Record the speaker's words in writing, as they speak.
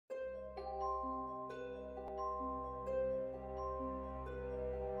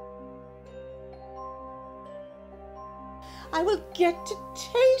I will get to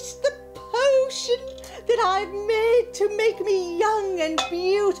taste the potion that I've made to make me young and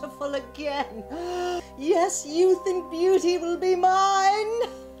beautiful again. Yes, youth and beauty will be mine.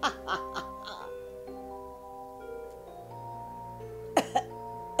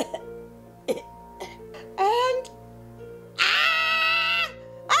 And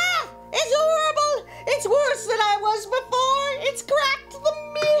it's horrible. It's worse than I was before. It's cracked the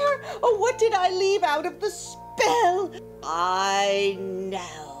mirror. Oh, what did I leave out of the spell? I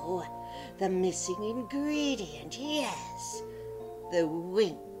know. The missing ingredient, yes. The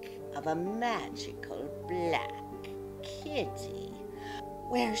wink of a magical black kitty.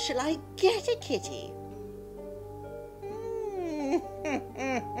 Where shall I get a kitty?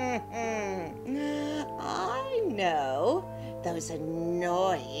 I know. Those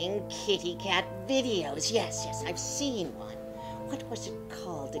annoying kitty cat videos. Yes, I've seen one. What was it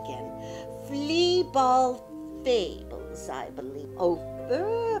called again? Furball Fables, I believe. Oh,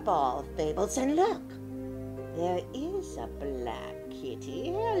 Furball Fables. And look, there is a black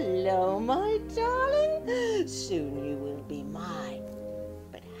kitty. Hello, my darling. Soon you will be mine.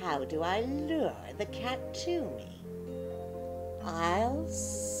 But how do I lure the cat to me? I'll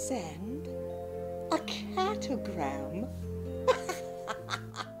send a catogram.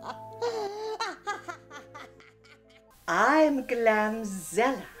 I'm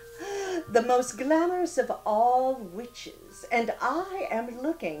Glamzella, the most glamorous of all witches, and I am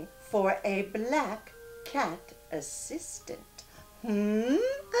looking for a black cat assistant. And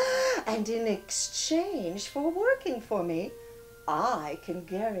in exchange for working for me, I can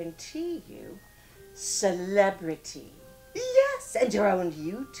guarantee you celebrity. Yes, and your own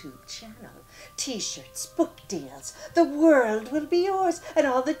YouTube channel, t-shirts, book deals. The world will be yours and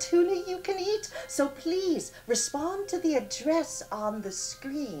all the tuna you can eat. So please respond to the address on the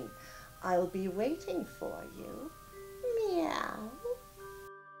screen. I'll be waiting for you. Meow.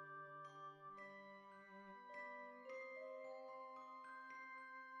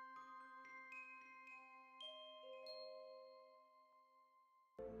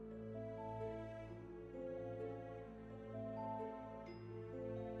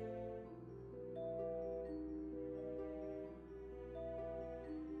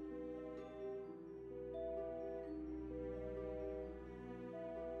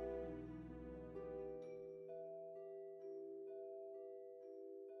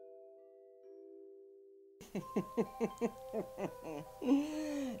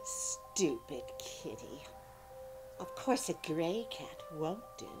 Stupid kitty. Of course a gray cat won't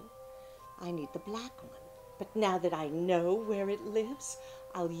do. I need the black one. But now that I know where it lives,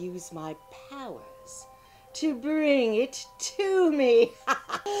 I'll use my powers to bring it to me.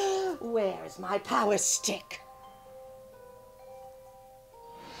 Where's my power stick?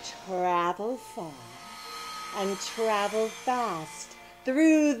 Travel far and travel fast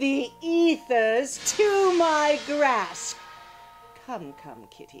through the ethers to my grasp. Come,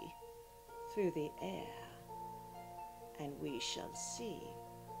 kitty, through the air, and we shall see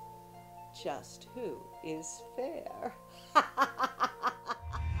just who is fair.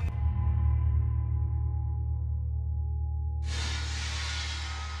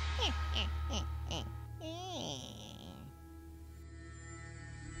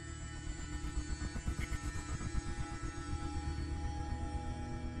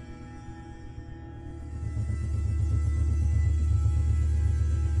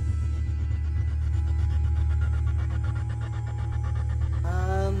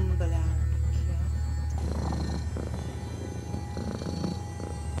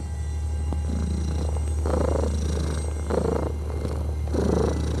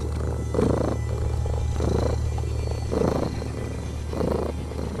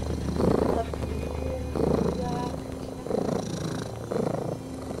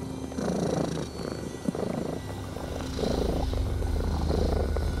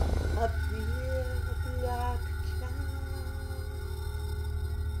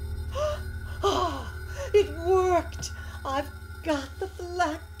 It worked! I've got the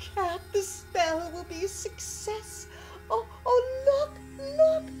black cat. The spell will be a success. Oh, look!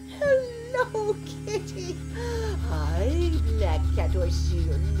 Hello, kitty. Hi, black cat. I see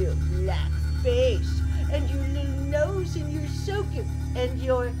your little black face and your little nose, and you're so cute. And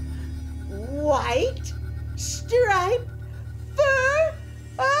your white striped fur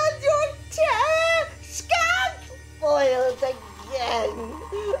and your skunk foiled again.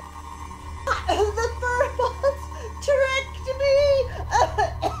 The furballs tricked me!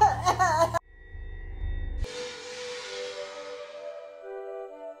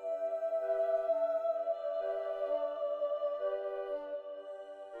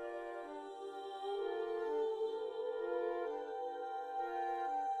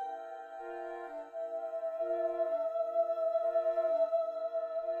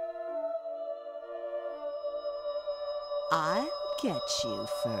 I'll get you,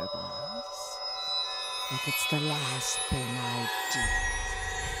 Furballs. If it's the last thing I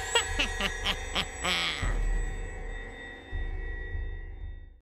do.